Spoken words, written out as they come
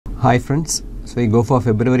Hi friends, so we go for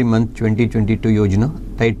February month 2022 Yojana,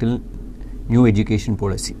 title New Education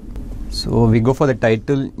Policy. So we go for the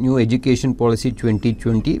title New Education Policy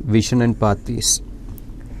 2020 Vision and Pathways.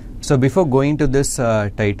 So before going to this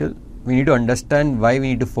title, we need to understand why we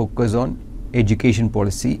need to focus on education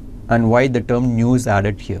policy and why the term new is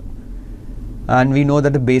added here. And we know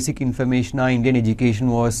that the basic information, our Indian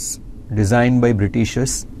education was designed by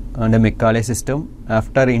Britishers under Macaulay system.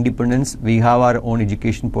 After independence, we have our own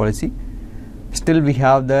education policy. Still, we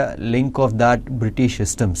have the link of that British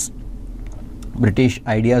systems, British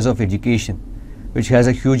ideas of education, which has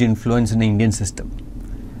a huge influence in the Indian system.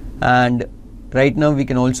 And right now, we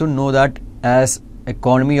can also know that as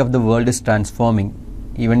economy of the world is transforming,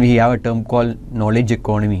 even we have a term called knowledge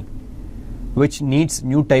economy, which needs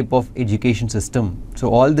new type of education system. So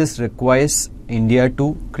all this requires India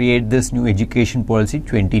to create this new education policy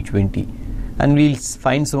 2020, and we'll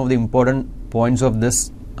find some of the important points of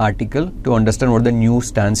this article to understand what the new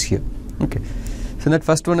stands here. Okay, so that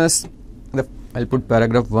first one is I'll put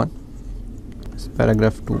paragraph 1,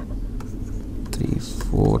 paragraph 2, 3,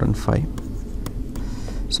 4 and 5.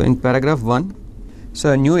 So in paragraph 1,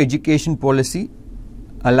 so a new education policy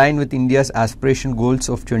aligned with India's aspiration goals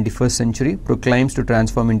of 21st century proclaims to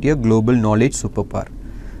transform India global knowledge superpower.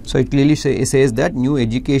 So it clearly says that new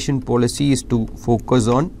education policy is to focus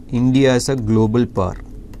on India as a global power.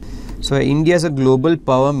 So India as a global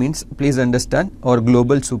power means, please understand, or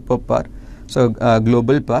global superpower. So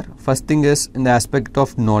global power, first thing is in the aspect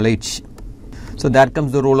of knowledge. So there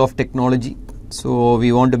comes the role of technology. So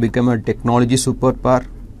we want to become a technology superpower,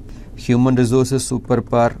 human resources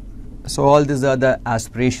superpower. So all these are the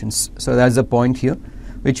aspirations. So that's the point here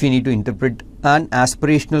which we need to interpret, and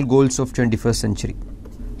aspirational goals of 21st century.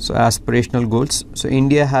 So aspirational goals. So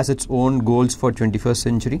India has its own goals for 21st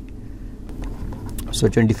century. So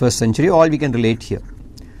 21st century, all we can relate here.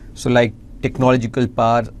 So like technological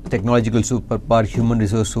power, technological superpower, human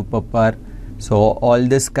resource superpower. So all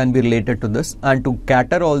this can be related to this, and to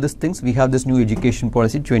cater all these things, we have this new education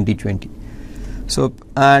policy 2020. So,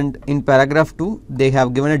 and in paragraph 2, they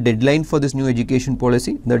have given a deadline for this new education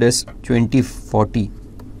policy, that is 2040.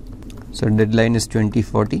 So deadline is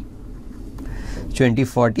 2040.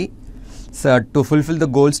 So to fulfill the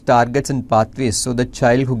goals, targets and pathways, so the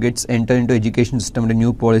child who gets entered into education system under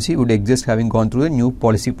new policy would exist having gone through the new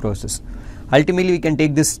policy process. Ultimately, we can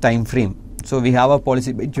take this time frame. So we have a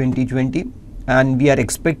policy by 2020 and we are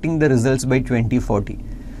expecting the results by 2040.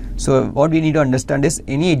 So what we need to understand is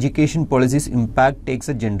any education policy's impact takes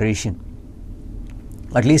a generation,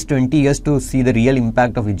 at least 20 years to see the real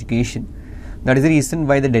impact of education. That is the reason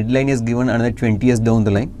why the deadline is given another 20 years down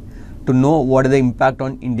the line, to know what is the impact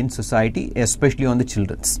on Indian society, especially on the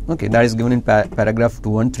children's. Okay, that is given in paragraph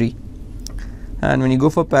 2 and 3. And when you go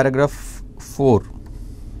for paragraph 4,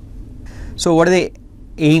 so what is the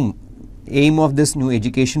aim of this new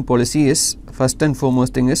education policy is, first and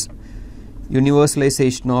foremost thing is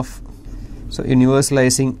universalization of, so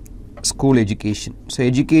universalizing school education. So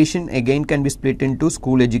education again can be split into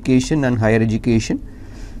school education and higher education.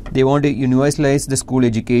 They want to universalize the school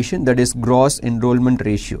education, that is gross enrollment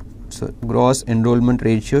ratio. So gross enrollment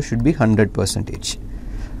ratio should be 100%.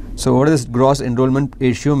 So what does gross enrollment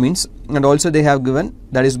ratio means? And also they have given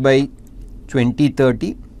that is by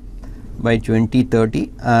 2030,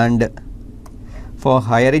 and for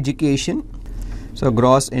higher education, so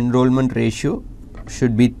gross enrollment ratio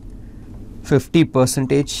should be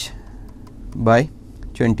 50% by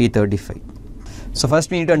 2035. So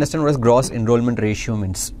first we need to understand what is gross enrollment ratio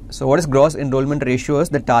means. So what is gross enrollment ratio is,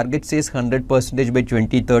 the target says 100% by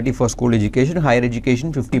 2030 for school education, higher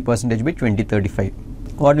education 50% by 2035.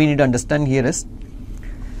 What we need to understand here is,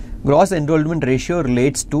 gross enrollment ratio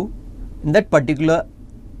relates to, in that particular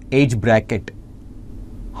age bracket,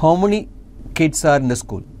 how many kids are in the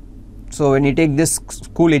school. So when you take this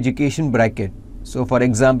school education bracket, so for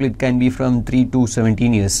example it can be from 3 to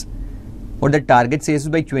 17 years. What the target says is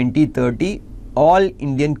by 2030 all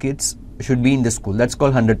Indian kids should be in the school. That's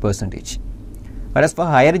called 100%. Whereas for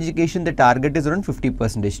higher education, the target is around 50%.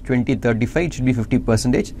 2035 it should be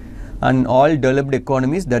 50%. And all developed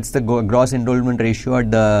economies, that's the gross enrollment ratio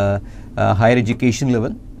at the higher education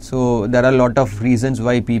level. So there are a lot of reasons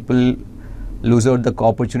why people lose out the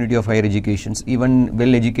opportunity of higher educations. Even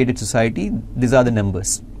well-educated society, these are the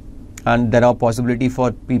numbers. And there are possibility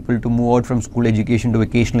for people to move out from school education to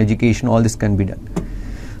vocational education. All this can be done.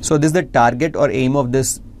 So this is the target or aim of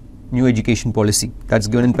this new education policy. That's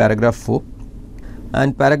given in paragraph 4.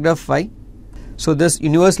 And paragraph 5. So this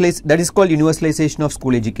that is called universalization of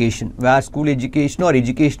school education, where school education or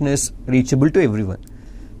education is reachable to everyone.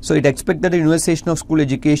 So it expects that the universalization of school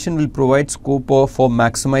education will provide scope for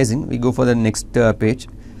maximizing, we go for the next page,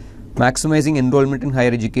 maximizing enrollment in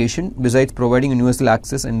higher education. Besides providing universal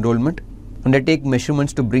access enrollment, undertake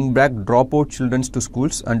measurements to bring back dropout children to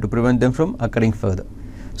schools and to prevent them from occurring further.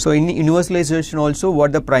 So in universalization also,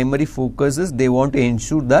 what the primary focus is, they want to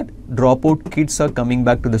ensure that dropout kids are coming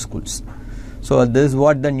back to the schools. So this is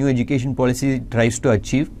what the new education policy tries to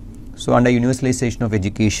achieve. So under universalization of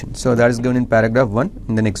education. So that is given in paragraph 1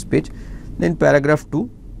 in the next page. Then paragraph 2.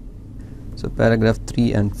 So paragraph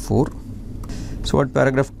 3 and 4. So what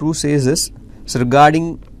paragraph 2 says is, so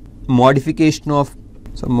regarding modification of,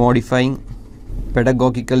 so modifying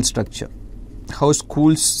pedagogical structure, how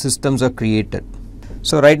school systems are created.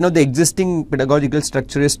 So right now the existing pedagogical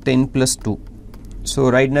structure is 10 plus 2. So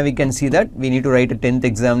right now we can see that we need to write a 10th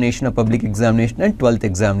examination, a public examination and 12th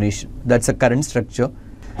examination. That's a current structure.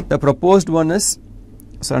 The proposed one is,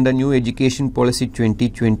 so under new education policy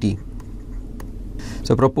 2020.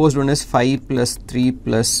 So proposed one is 5 plus 3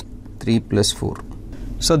 plus 3 plus 4.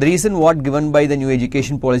 So the reason what given by the new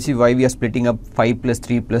education policy why we are splitting up 5 plus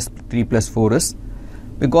 3 plus 3 plus 4 is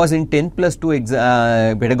because in 10 plus 2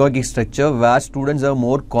 pedagogic structure, where students are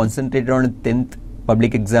more concentrated on 10th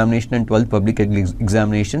public examination and 12th public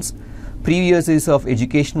examinations, previous years of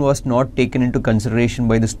education was not taken into consideration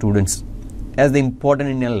by the students as the important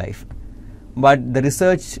in their life. But the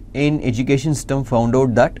research in education system found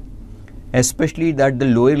out that, especially that the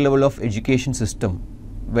lower level of education system,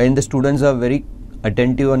 when the students are very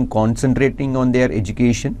attentive and concentrating on their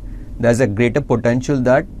education, there is a greater potential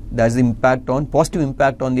that there is positive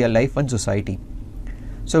impact on their life and society.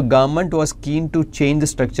 So government was keen to change the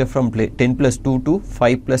structure from 10 plus 2 to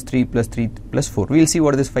 5 plus 3 plus 3 plus 4. We will see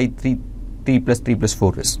what this 3 plus 3 plus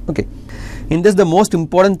 4 is. Okay. In this, the most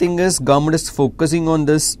important thing is government is focusing on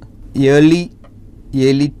this early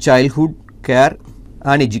childhood care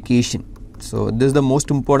and education. So this is the most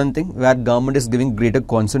important thing where government is giving greater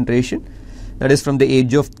concentration, that is from the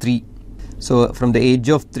age of 3. So from the age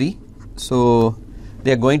of 3, so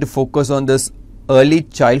they are going to focus on this early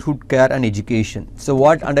childhood care and education. So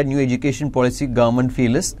what under new education policy government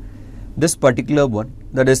feel is this particular one,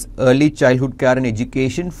 that is early childhood care and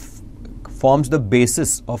education forms the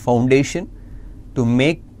basis or foundation to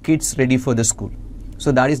make kids ready for the school.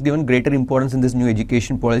 So that is given greater importance in this new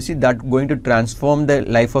education policy, that going to transform the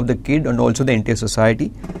life of the kid and also the entire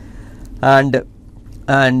society. And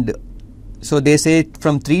so they say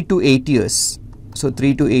from 3 to 8 years. So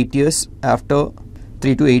 3 to 8 years, after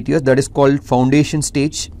 3 to 8 years, that is called foundation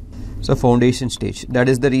stage. So foundation stage, that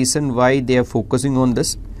is the reason why they are focusing on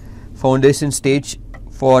this foundation stage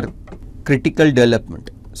for critical development.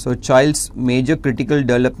 So child's major critical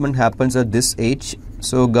development happens at this age.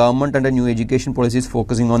 So government under new education policy is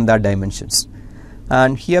focusing on that dimensions.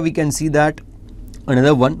 And here we can see that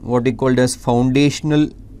another one, what we called as foundational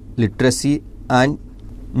literacy and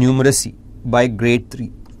numeracy by grade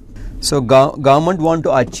 3. So government want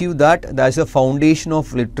to achieve that there is a foundation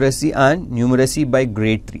of literacy and numeracy by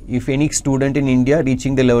grade 3. If any student in India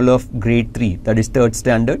reaching the level of grade 3, that is 3rd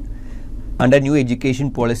standard, under new education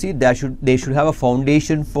policy, they should have a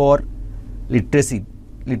foundation for literacy.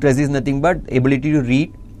 Literacy is nothing but ability to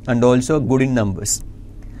read and also good in numbers.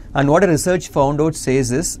 And what a research found out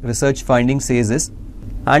says is, research finding says is,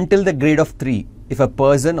 until the grade of 3, if a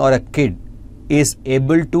person or a kid is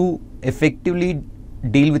able to effectively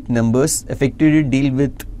deal with numbers, effectively deal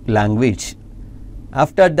with language,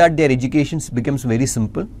 after that their education becomes very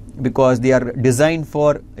simple, because they are designed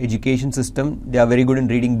for education system. They are very good in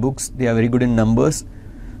reading books, they are very good in numbers,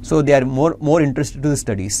 so they are more interested to the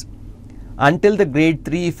studies. Until the grade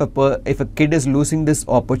 3, if a kid is losing this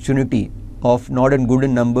opportunity of not in good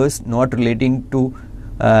in numbers, not relating to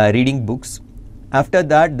reading books, after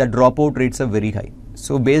that the dropout rates are very high.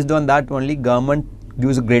 So based on that only, government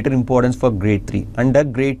gives a greater importance for grade 3. Under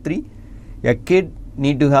grade 3, a kid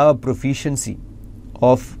need to have a proficiency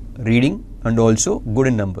of reading and also good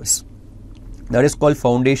in numbers. That is called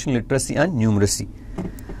foundation literacy and numeracy.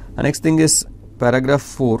 The next thing is paragraph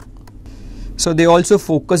 4. So they also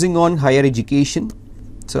focusing on higher education.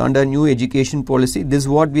 So under new education policy, this is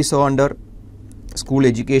what we saw under school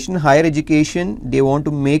education. Higher education, they want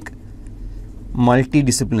to make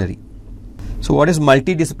multidisciplinary. So what is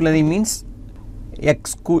multidisciplinary means? A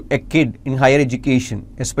kid in higher education,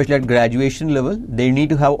 especially at graduation level, they need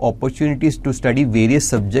to have opportunities to study various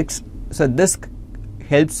subjects. So this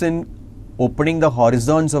helps in opening the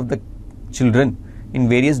horizons of the children in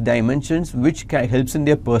various dimensions, which helps in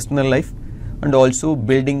their personal life and also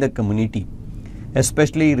building the community,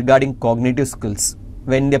 especially regarding cognitive skills.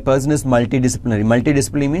 When the person is multidisciplinary,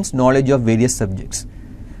 multidisciplinary means knowledge of various subjects.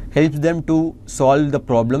 helps them to solve the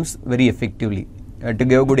problems very effectively. To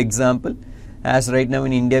give a good example, as right now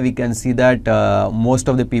in India we can see that most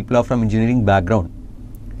of the people are from engineering background.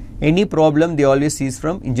 Any problem they always see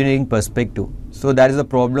from engineering perspective. So that is a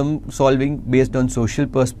problem solving based on social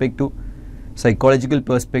perspective, psychological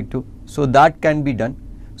perspective. So that can be done.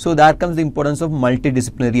 So there comes the importance of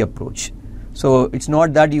multidisciplinary approach. So it's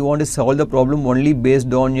not that you want to solve the problem only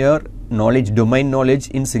based on your knowledge, domain knowledge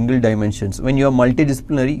in single dimensions. When you are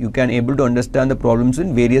multidisciplinary, you can able to understand the problems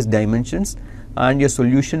in various dimensions and your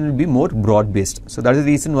solution will be more broad based. So that is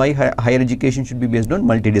the reason why higher education should be based on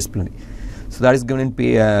multidisciplinary. So that is given in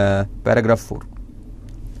paragraph 4.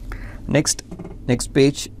 Next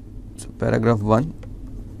page, so paragraph 1,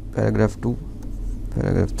 paragraph 2,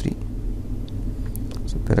 paragraph 3,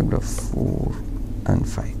 so paragraph 4 and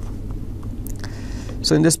 5.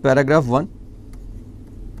 So in this paragraph 1,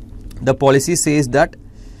 the policy says that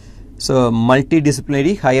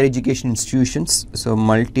multidisciplinary higher education institutions,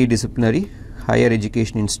 multidisciplinary higher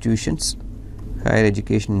education institutions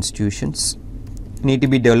need to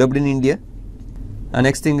be developed in India. And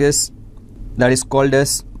next thing is that is called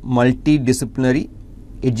as multidisciplinary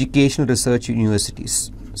educational research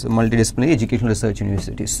universities. So multidisciplinary educational research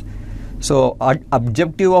universities. So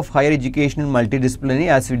objective of higher education in multidisciplinary,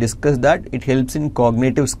 as we discussed, that it helps in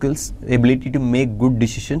cognitive skills, ability to make good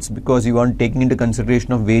decisions, because you are taking into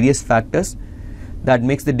consideration of various factors that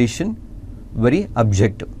makes the decision very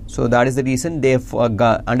objective. So that is the reason they have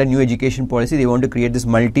under new education policy they want to create this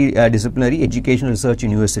multidisciplinary education research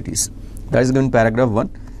universities. That is given in paragraph 1.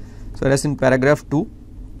 So that's in paragraph 2.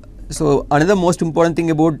 So another most important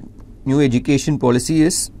thing about new education policy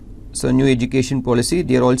is, new education policy,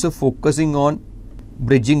 they are also focusing on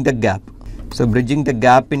bridging the gap. So bridging the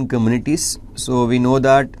gap in communities. So we know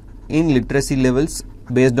that in literacy levels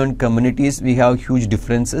based on communities we have huge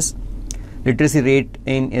differences. Literacy rate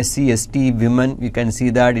in SC, ST, women, you can see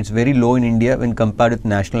that it's very low in India when compared with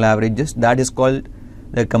national averages. That is called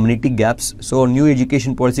the community gaps. So new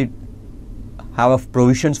education policy have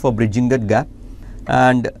provisions for bridging that gap,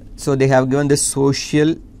 and so they have given the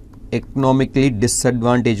social economically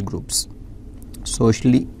disadvantaged groups,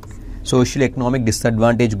 socio-economic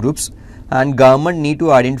disadvantaged groups, and government need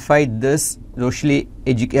to identify this socially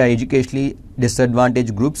educationally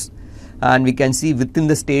disadvantaged groups. And we can see within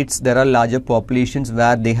the states there are larger populations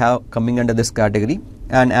where they have coming under this category,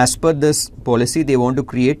 and as per this policy they want to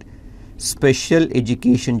create special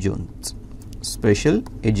education zones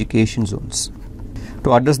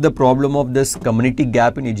to address the problem of this community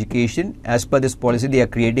gap in education. As per this policy they are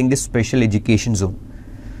creating this special education zone.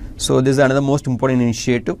 So this is another most important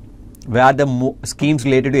initiative where the schemes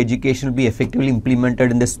related to education will be effectively implemented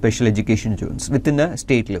in the special education zones within the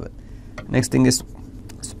state level. Next thing is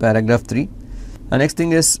paragraph 3. The next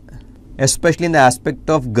thing is especially in the aspect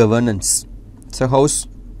of governance. So how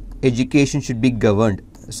education should be governed.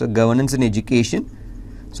 So governance in education.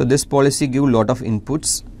 So this policy give a lot of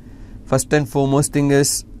inputs. First and foremost thing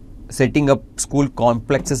is setting up school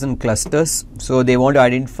complexes and clusters. So they want to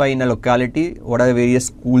identify in a locality what are the various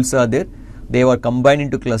schools are there. They were combined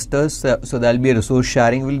into clusters, so there will be a resource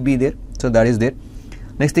sharing will be there. So that is there.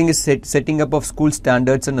 Next thing is setting up of school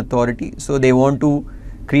standards and authority. So they want to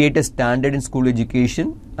create a standard in school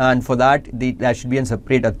education, and for that there should be a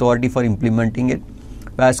separate authority for implementing it.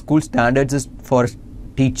 Where school standards is for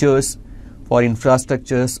teachers, for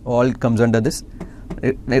infrastructures, all comes under this.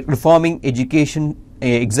 Reforming education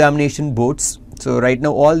examination boards. So right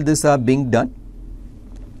now all this are being done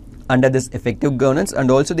under this effective governance, and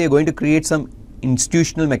also they are going to create some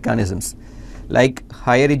institutional mechanisms like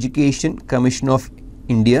Higher Education Commission of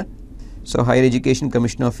India. So Higher Education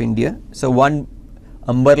Commission of India. So one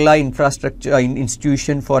umbrella infrastructure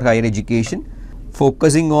institution for higher education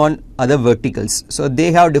focusing on other verticals. So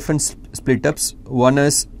they have different split ups. One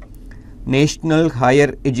is National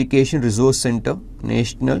Higher Education Resource Center,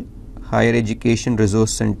 National Higher Education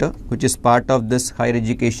Resource Center, which is part of this Higher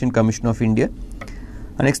Education Commission of India.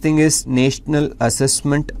 And next thing is National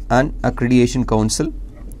Assessment and Accreditation Council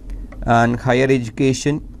and Higher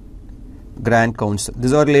Education Grant Council.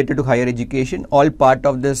 These are related to higher education, all part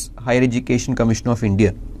of this Higher Education Commission of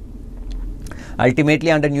India.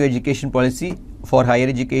 Ultimately, under new education policy for higher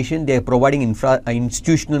education, they are providing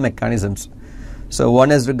institutional mechanisms. So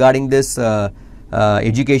one is regarding this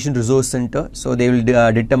education resource center. So they will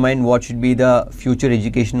determine what should be the future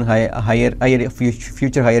education,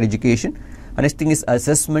 future higher education. And next thing is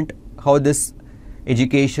assessment, how this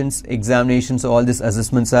educations, examinations, all these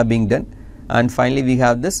assessments are being done. And finally, we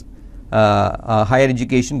have this Higher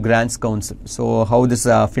Education Grants Council. So how this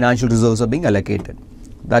financial reserves are being allocated.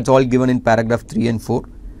 That's all given in paragraph 3 and 4.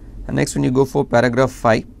 And next when you go for paragraph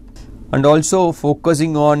 5. and also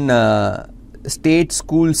focusing on state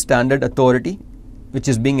school standard authority which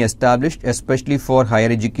is being established especially for higher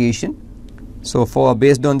education. So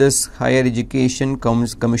based on this Higher Education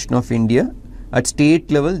Commission of India, at state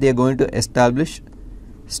level they are going to establish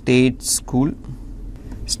State School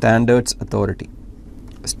Standards Authority,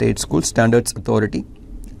 State School Standards Authority,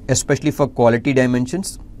 especially for quality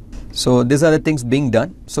dimensions. So these are the things being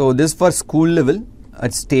done. So this for school level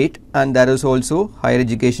at state, and there is also Higher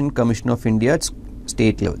Education Commission of India at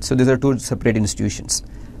state level. So these are two separate institutions,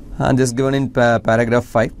 and this is given in paragraph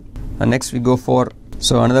 5. And next we go for,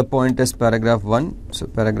 so another point is paragraph 1, so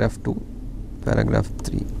paragraph 2, paragraph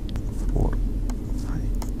 3, 4,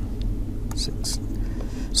 5, 6.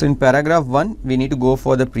 So in paragraph 1 we need to go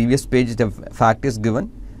for the previous page. The fact is given,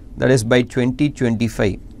 that is by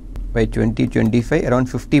 2025 around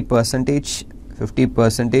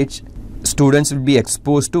 50% students will be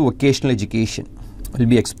exposed to vocational education,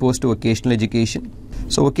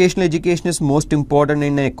 So vocational education is most important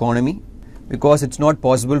in an economy, because it's not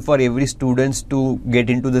possible for every students to get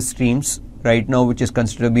into the streams right now which is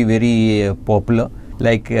considered to be very popular,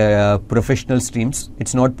 like professional streams.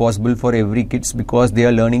 It's not possible for every kids because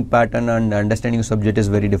their learning pattern and understanding of subject is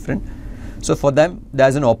very different. So for them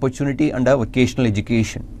there's an opportunity under vocational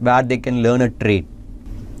education where they can learn a trade.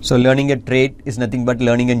 So learning a trade is nothing but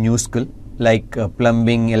learning a new skill like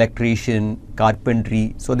plumbing, electrician,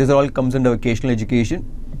 carpentry. So this all comes under vocational education.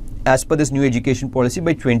 As per this new education policy,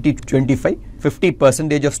 by 2025,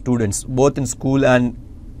 50% of students both in school and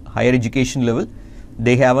higher education level,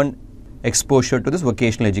 they have an exposure to this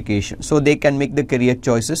vocational education. So they can make the career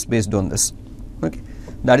choices based on this. Okay,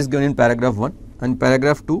 that is given in paragraph 1. And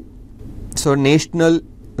paragraph 2, so National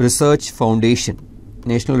Research Foundation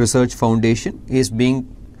is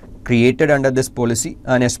being created under this policy,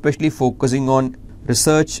 and especially focusing on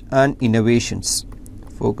research and innovations,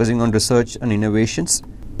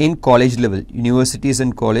 in college level, universities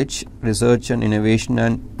and college, research and innovation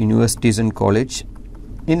and universities and college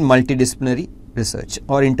in multidisciplinary research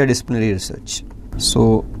or interdisciplinary research.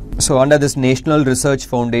 So under this National Research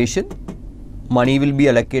Foundation, money will be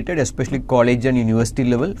allocated, especially college and university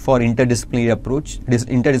level, for interdisciplinary approach,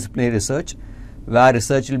 interdisciplinary research, where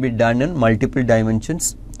research will be done in multiple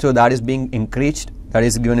dimensions. So that is being encouraged. That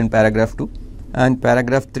is given in paragraph 2. And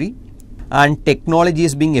paragraph 3, and technology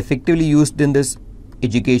is being effectively used in this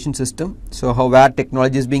education system. So where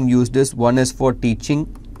technology is being used is, one is for teaching.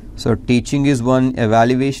 So teaching is one,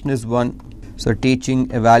 evaluation is one. So teaching,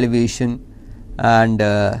 evaluation, and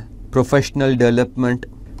professional development.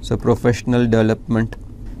 So professional development.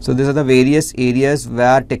 So these are the various areas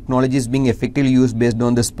where technology is being effectively used based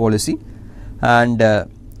on this policy, and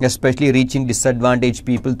especially reaching disadvantaged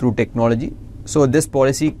people through technology. So this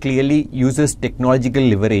policy clearly uses technological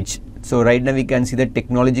leverage. So right now we can see that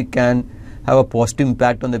technology can have a positive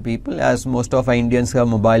impact on the people, as most of our Indians have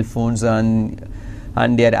mobile phones and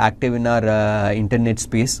they are active in our internet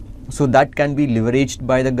space. So that can be leveraged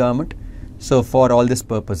by the government. So for all this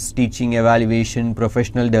purpose, teaching, evaluation,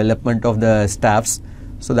 professional development of the staffs.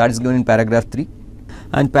 So that is given in paragraph 3.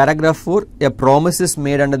 And paragraph 4, a promise is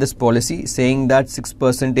made under this policy saying that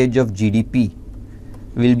 6% of GDP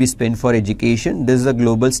will be spent for education. This is a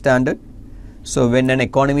global standard. So when an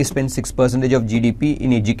economy spends 6% of GDP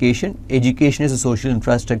in education, education is a social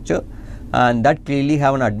infrastructure, and that clearly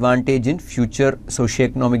have an advantage in future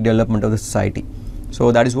socio-economic development of the society.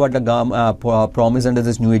 So that is what the promise under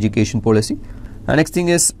this new education policy. And next thing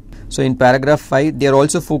is, so in paragraph 5, they are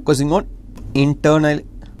also focusing on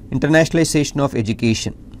internationalization of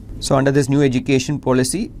education. So under this new education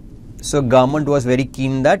policy, so government was very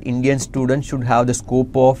keen that Indian students should have the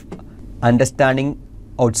scope of understanding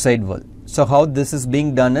outside world. So how this is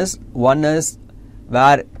being done is, one is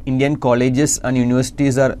where Indian colleges and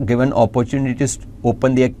universities are given opportunities to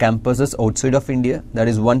open their campuses outside of India. That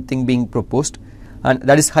is one thing being proposed, and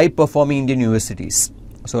that is high performing Indian universities.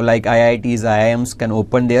 So like IITs, IIMs can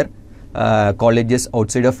open their colleges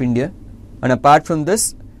outside of India, and apart from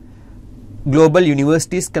this, global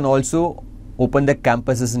universities can also open their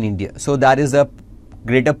campuses in India. So there is a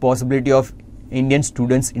greater possibility of Indian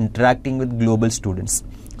students interacting with global students.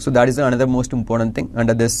 So that is another most important thing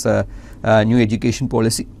under this new education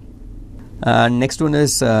policy. And next one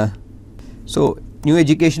is, so new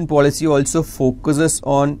education policy also focuses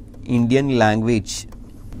on Indian language,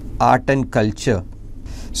 art and culture.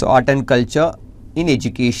 So art and culture in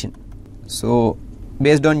education. So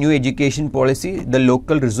based on new education policy, the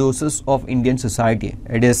local resources of Indian society,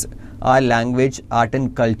 it is our language, art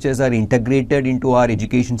and cultures are integrated into our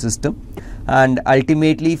education system, and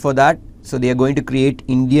ultimately for that, so they are going to create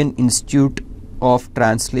Indian Institute of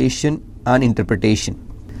Translation and Interpretation.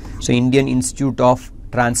 So Indian Institute of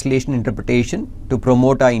Translation Interpretation to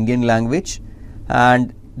promote our Indian language,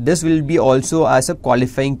 and this will be also as a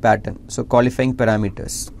qualifying pattern, so qualifying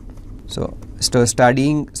parameters. So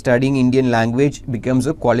studying Indian language becomes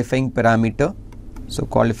a qualifying parameter, so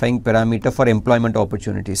qualifying parameter for employment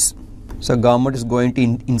opportunities. So government is going to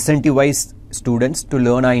incentivize students to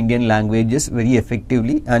learn our Indian languages very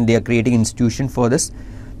effectively, and they are creating institution for this,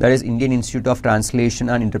 that is Indian Institute of Translation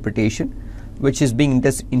and Interpretation, which is being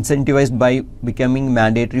incentivized by becoming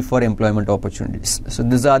mandatory for employment opportunities. So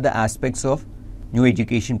these are the aspects of new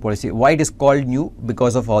education policy. Why it is called new?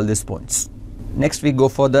 Because of all these points. Next we go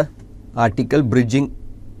for the article bridging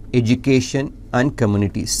education and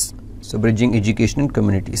communities. So bridging education and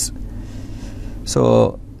communities.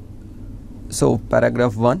 So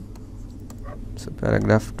paragraph 1, so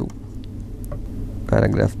paragraph 2,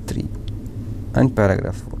 paragraph 3 and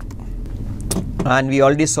paragraph 4. And we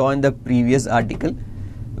already saw in the previous article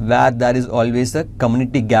where there is always a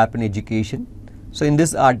community gap in education. So in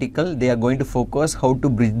this article they are going to focus how to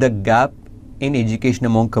bridge the gap in education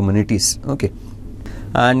among communities. Okay.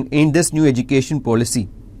 And in this new education policy,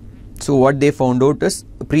 so what they found out is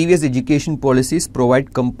previous education policies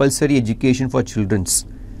provide compulsory education for children.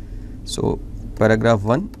 So paragraph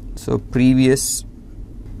 1, so previous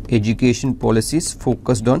education policies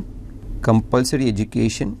focused on compulsory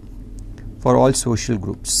education for all social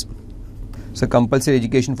groups. So compulsory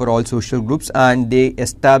education for all social groups, and they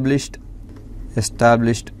established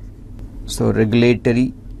so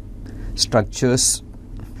regulatory structures,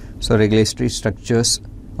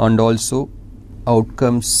 and also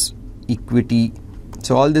outcomes, equity.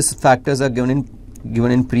 So all these factors are given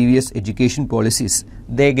in previous education policies.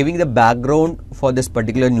 They are giving the background for this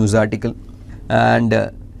particular news article.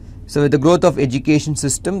 And so with the growth of education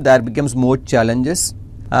system, there becomes more challenges,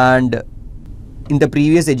 and in the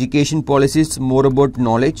previous education policies more about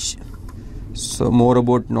knowledge, so more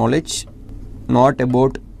about knowledge, not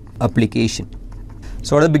about application.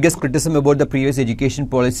 So what the biggest criticism about the previous education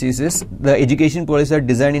policies is the education policies are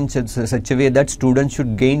designed in such a way that students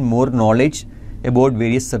should gain more knowledge about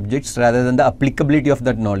various subjects rather than the applicability of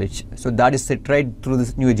that knowledge. So that is set right through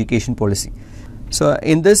this new education policy. So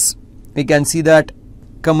in this we can see that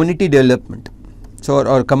community development, so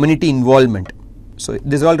or community involvement. So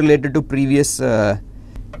this is all related to previous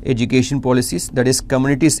education policies, that is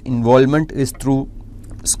community's involvement is through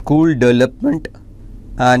school development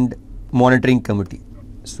and monitoring committee.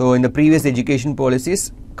 So in the previous education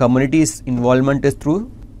policies, community's involvement is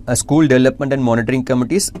through school development and monitoring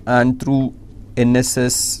committees, and through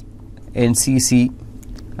NSS, NCC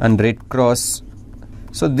and Red Cross.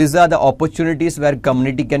 So these are the opportunities where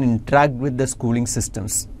community can interact with the schooling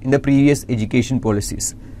systems in the previous education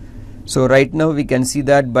policies. So right now we can see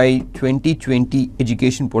that by 2020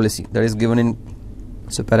 education policy, that is given in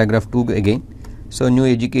so paragraph 2 again. So new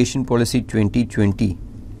education policy 2020.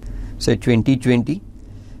 So 2020.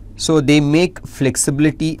 So they make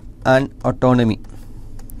flexibility and autonomy.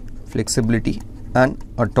 Flexibility and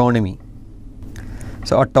autonomy.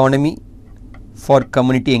 So autonomy for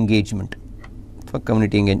community engagement. For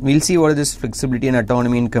community engagement. We'll see what is this flexibility and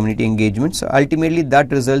autonomy in community engagement. So ultimately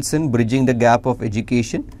that results in bridging the gap of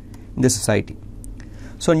education in the society.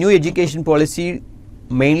 So new education policy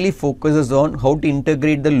mainly focuses on how to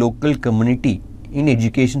integrate the local community in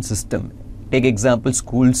education system. Take example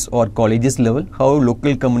schools or colleges level, how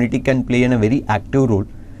local community can play in a very active role.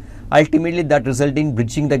 Ultimately that result in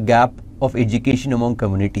bridging the gap of education among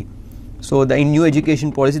community. So the new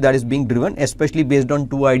education policy that is being driven especially based on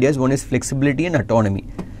two ideas. One is flexibility and autonomy.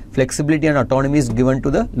 Flexibility and autonomy is given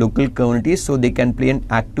to the local communities so they can play an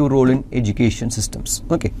active role in education systems.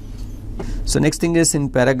 Okay. So next thing is in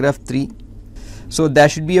paragraph 3. So there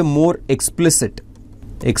should be a more explicitly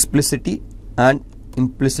and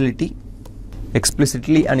implicitly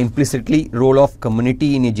role of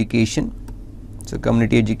community in education. So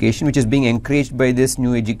community education, which is being encouraged by this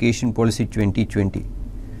new education policy 2020.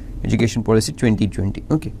 Education policy 2020.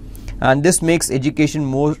 Okay. And this makes education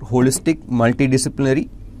more holistic, multidisciplinary,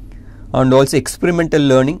 and also experimental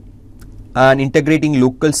learning and integrating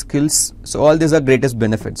local skills. So all these are greatest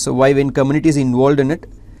benefits. So why, when community is involved in it,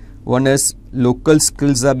 one is local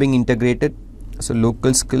skills are being integrated. So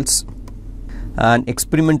local skills and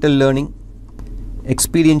experimental learning,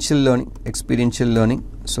 experiential learning.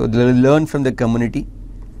 So they will learn from the community.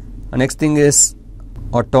 And next thing is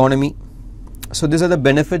autonomy. So these are the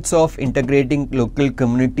benefits of integrating local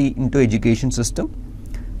community into education system.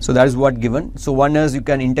 So that is what given. So one is you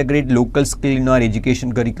can integrate local skill in our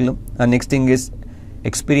education curriculum, and next thing is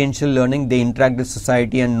experiential learning. They interact with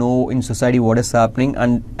society and know in society what is happening.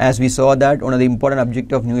 And as we saw that one of the important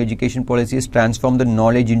objective of new education policy is transform the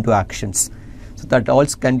knowledge into actions. So that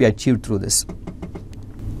also can be achieved through this.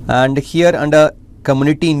 And here under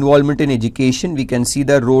community involvement in education, we can see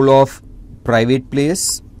the role of private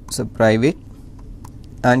players, so private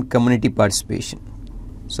and community participation.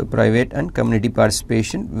 So private and community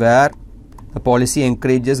participation, where the policy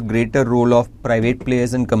encourages greater role of private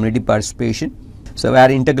players and community participation. So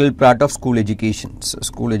where integral part of school education. So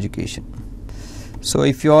school education. So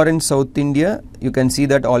if you are in South India, you can see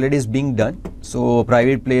that already is being done. So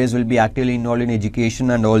private players will be actively involved in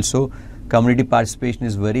education, and also community participation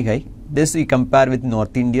is very high. This we compare with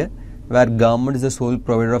North India, where government is the sole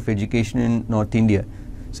provider of education in North India.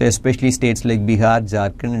 So especially states like Bihar,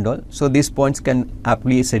 Jharkhand and all. So these points can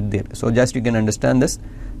aptly sit there. So just you can understand this.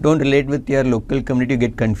 Don't relate with your local community,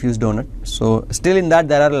 get confused on it. So still in that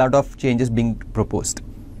there are a lot of changes being proposed.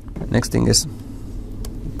 Next thing is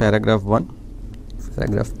paragraph 1,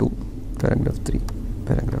 paragraph 2, paragraph 3,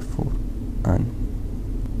 paragraph 4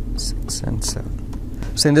 and 6 and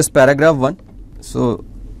 7. So in this paragraph 1, so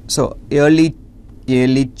early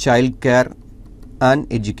child care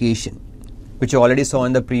and education, which you already saw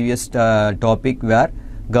in the previous topic, where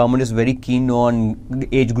government is very keen on the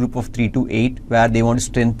age group of 3 to 8, where they want to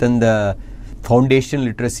strengthen the foundation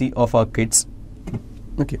literacy of our kids.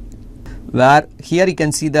 Okay, where here you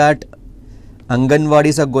can see that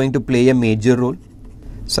Anganwadis are going to play a major role.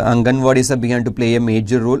 So Anganwadis are began to play a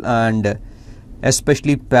major role, and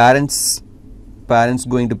especially parents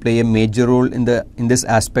going to play a major role in this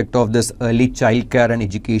aspect of this early child care and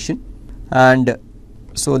education. And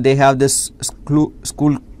so they have this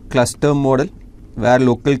school cluster model, where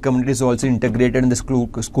local communities also integrated in the school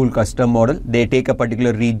cluster model. They take a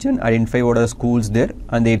particular region, identify what are the schools there,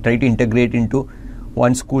 and they try to integrate into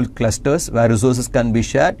one school clusters where resources can be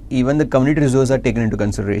shared. Even the community resources are taken into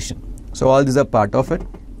consideration. So all these are part of it.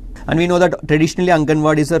 And we know that traditionally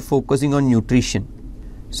Anganwadis are focusing on nutrition.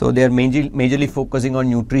 So they are majorly focusing on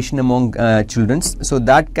nutrition among children. So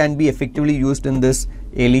that can be effectively used in this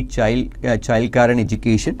early child care and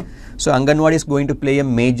education. So Anganwadi is going to play a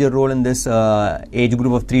major role in this age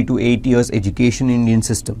group of 3 to 8 years education in Indian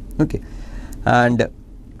system. Okay, and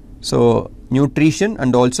so nutrition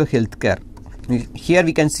and also healthcare. Here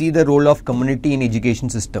we can see the role of community in education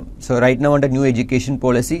system. So right now under new education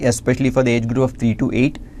policy, especially for the age group of 3 to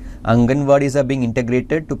 8, Anganwadis are being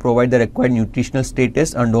integrated to provide the required nutritional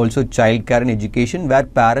status and also child care and education, where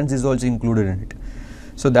parents is also included in it.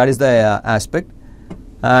 So that is the aspect.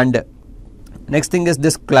 And next thing is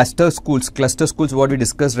this cluster schools. Cluster schools, what we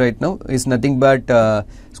discussed right now, is nothing but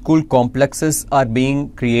school complexes are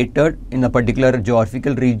being created in a particular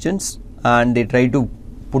geographical regions, and they try to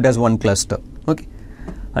put as one cluster. Okay.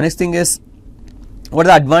 And next thing is, what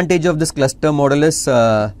the advantage of this cluster model is?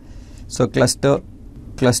 So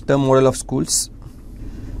cluster model of schools.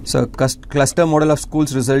 So cluster model of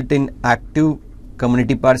schools result in active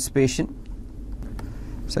community participation.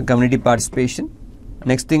 So community participation.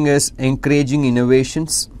 Next thing is encouraging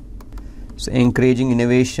innovations. So encouraging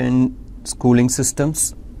innovation schooling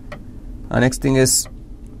systems. Next thing is,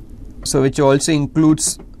 so which also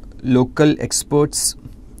includes local experts.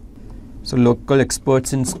 So local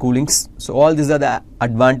experts in schoolings. So all these are the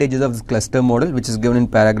advantages of this cluster model, which is given in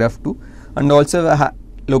paragraph 2. And also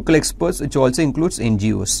local experts, which also includes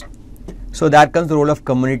NGOs. So that comes the role of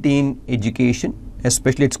community in education,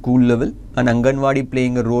 especially at school level, and Anganwadi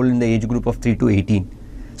playing a role in the age group of 3 to 18.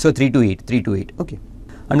 So 3 to 8. Okay.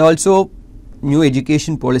 And also new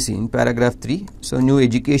education policy in paragraph 3. So new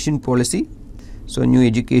education policy. So new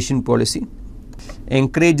education policy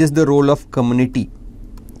encourages the role of community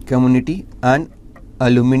and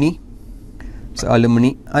alumni. So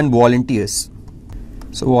alumni and volunteers.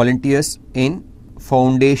 So volunteers in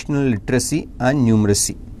foundational literacy and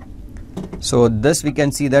numeracy. So this we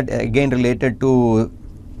can see that again related to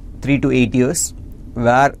 3 to 8 years,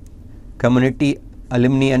 where community,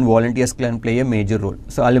 alumni and volunteers can play a major role.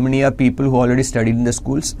 So alumni are people who already studied in the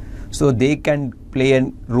schools, so they can play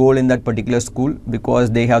a role in that particular school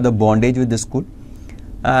because they have the bondage with the school.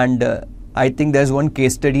 And I think there is one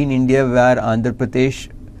case study in India where Andhra Pradesh,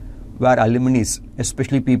 where alumni,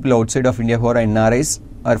 especially people outside of India who are NRIs,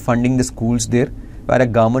 are funding the schools there, where a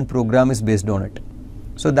government program is based on it.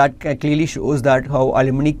 So that clearly shows that how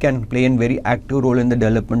alumni can play a very active role in the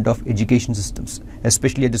development of education systems,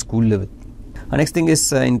 especially at the school level. Next thing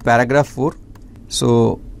is in paragraph 4.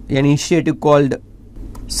 So an initiative called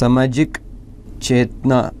Samajik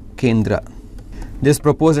Chetna Kendra. This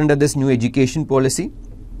proposed under this new education policy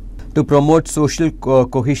to promote social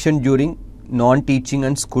cohesion during non-teaching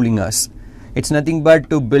and schooling hours. It's nothing but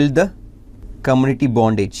to build the community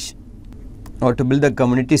bondage or to build the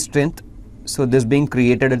community strength. So this being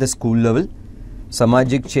created at the school level,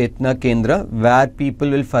 Samajik Chetna Kendra, where people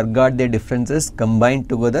will forget their differences, combined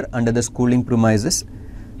together under the schooling premises.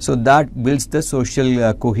 So that builds the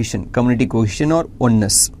social cohesion, community cohesion or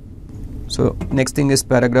oneness. So next thing is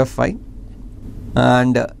paragraph 5.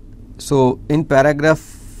 And so in paragraph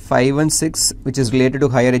 5 and 6, which is related to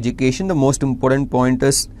higher education, the most important point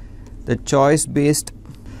is the choice-based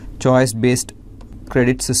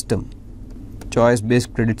credit system.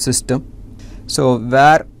 Choice-based credit system. So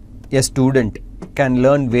where a student can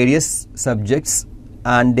learn various subjects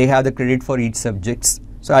and they have the credit for each subjects.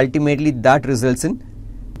 So ultimately that results in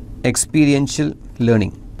experiential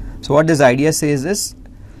learning. So what this idea says is,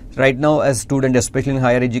 right now as student, especially in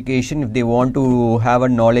higher education, if they want to have a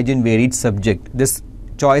knowledge in varied subject, this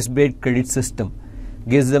choice-based credit system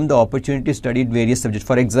gives them the opportunity to study various subjects.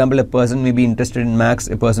 For example, a person may be interested in maths,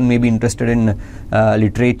 a person may be interested in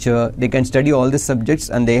literature. They can study all these subjects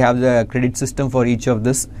and they have the credit system for each of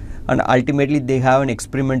this, and ultimately they have an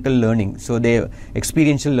experimental learning. So they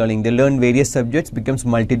experiential learning, they learn various subjects, becomes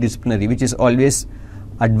multidisciplinary, which is always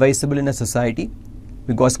advisable in a society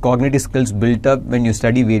because cognitive skills built up when you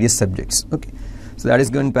study various subjects. Okay, so that is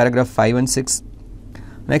given in paragraph 5 and 6.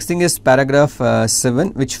 Next thing is paragraph 7,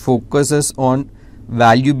 which focuses on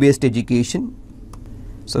value-based education.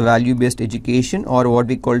 So value-based education, or what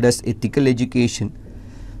we called as ethical education.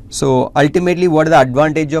 So ultimately, what is the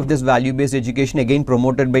advantage of this value-based education, again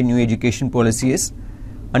promoted by new education policy, is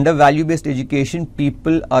under value-based education,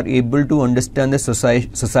 people are able to understand the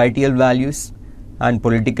societal values and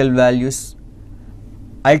political values.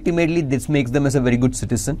 Ultimately, this makes them as a very good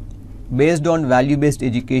citizen. Based on value-based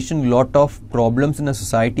education, lot of problems in a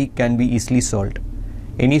society can be easily solved.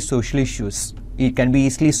 Any social issues, it can be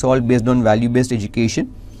easily solved based on value-based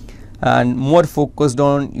education, and more focused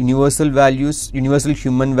on universal values, universal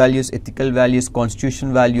human values, ethical values,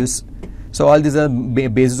 constitutional values. So all these are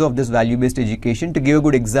basis of this value-based education. To give a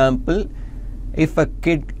good example, if a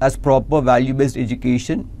kid has proper value-based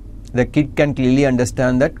education, the kid can clearly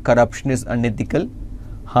understand that corruption is unethical,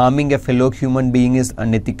 harming a fellow human being is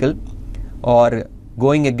unethical, or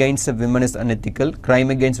going against a woman is unethical, crime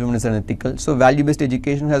against women is unethical. So value-based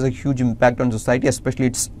education has a huge impact on society, especially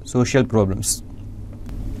its social problems.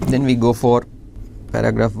 Then we go for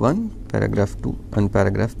paragraph 1, paragraph 2 and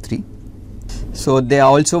paragraph 3. So they are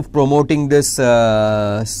also promoting this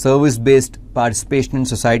service-based participation in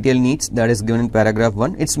societal needs, that is given in paragraph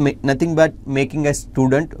 1. It's nothing but making a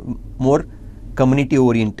student more community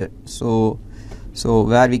oriented. So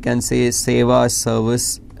where we can say seva,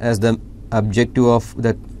 service as the objective of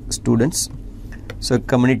the students. So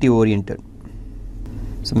community oriented.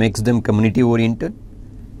 So makes them community oriented.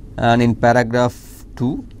 And in paragraph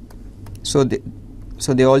 2, so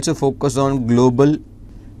they also focus on global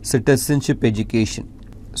citizenship education.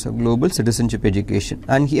 So global citizenship education,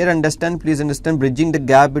 and here please understand, bridging the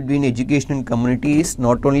gap between education and community is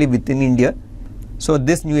not only within India. So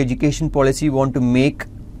this new education policy want to make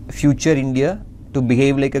future India to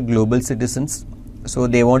behave like a global citizens. So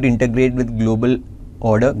they want to integrate with global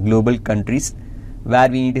order, global countries, where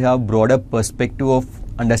we need to have broader perspective of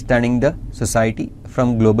understanding the society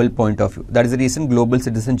from global point of view. That is the reason global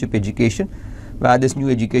citizenship education, where this new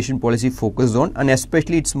education policy focused on, and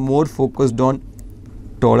especially it's more focused on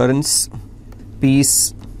tolerance,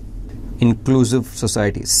 peace, inclusive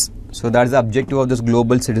societies. So that is the objective of this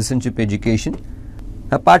global citizenship education.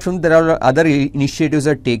 Apart from that, there are other initiatives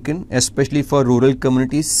are taken, especially for rural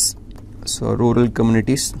communities. So rural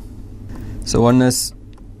communities. So one is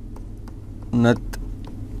Nat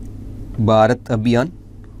Bharat Abhiyan.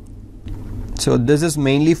 So this is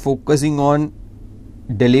mainly focusing on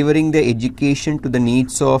delivering the education to the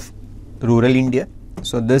needs of rural India.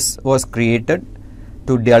 So this was created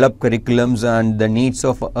to develop curriculums and the needs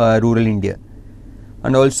of rural India.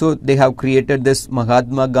 And also they have created this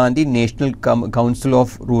Mahatma Gandhi National Council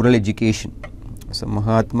of Rural Education. So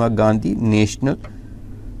Mahatma Gandhi National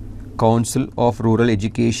Council of Rural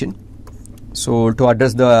Education. So to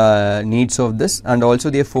address the needs of this, and also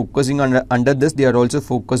they are focusing on, under this they are also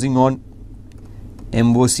focusing on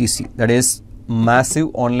MOCC, that is massive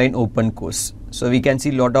online open course. So we can see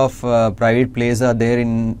a lot of private players are there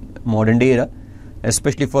in modern day era,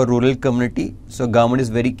 especially for rural community. So government is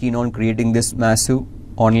very keen on creating this massive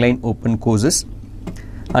online open courses,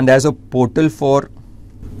 and as a portal for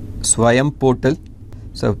Swayam portal,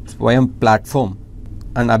 so Swayam platform,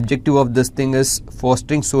 and objective of this thing is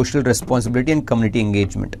fostering social responsibility and community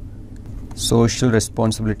engagement. Social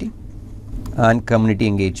responsibility and community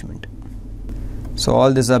engagement. So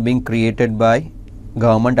all these are being created by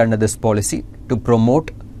government under this policy to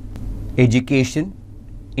promote education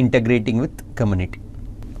integrating with community.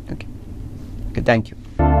 Okay, thank you.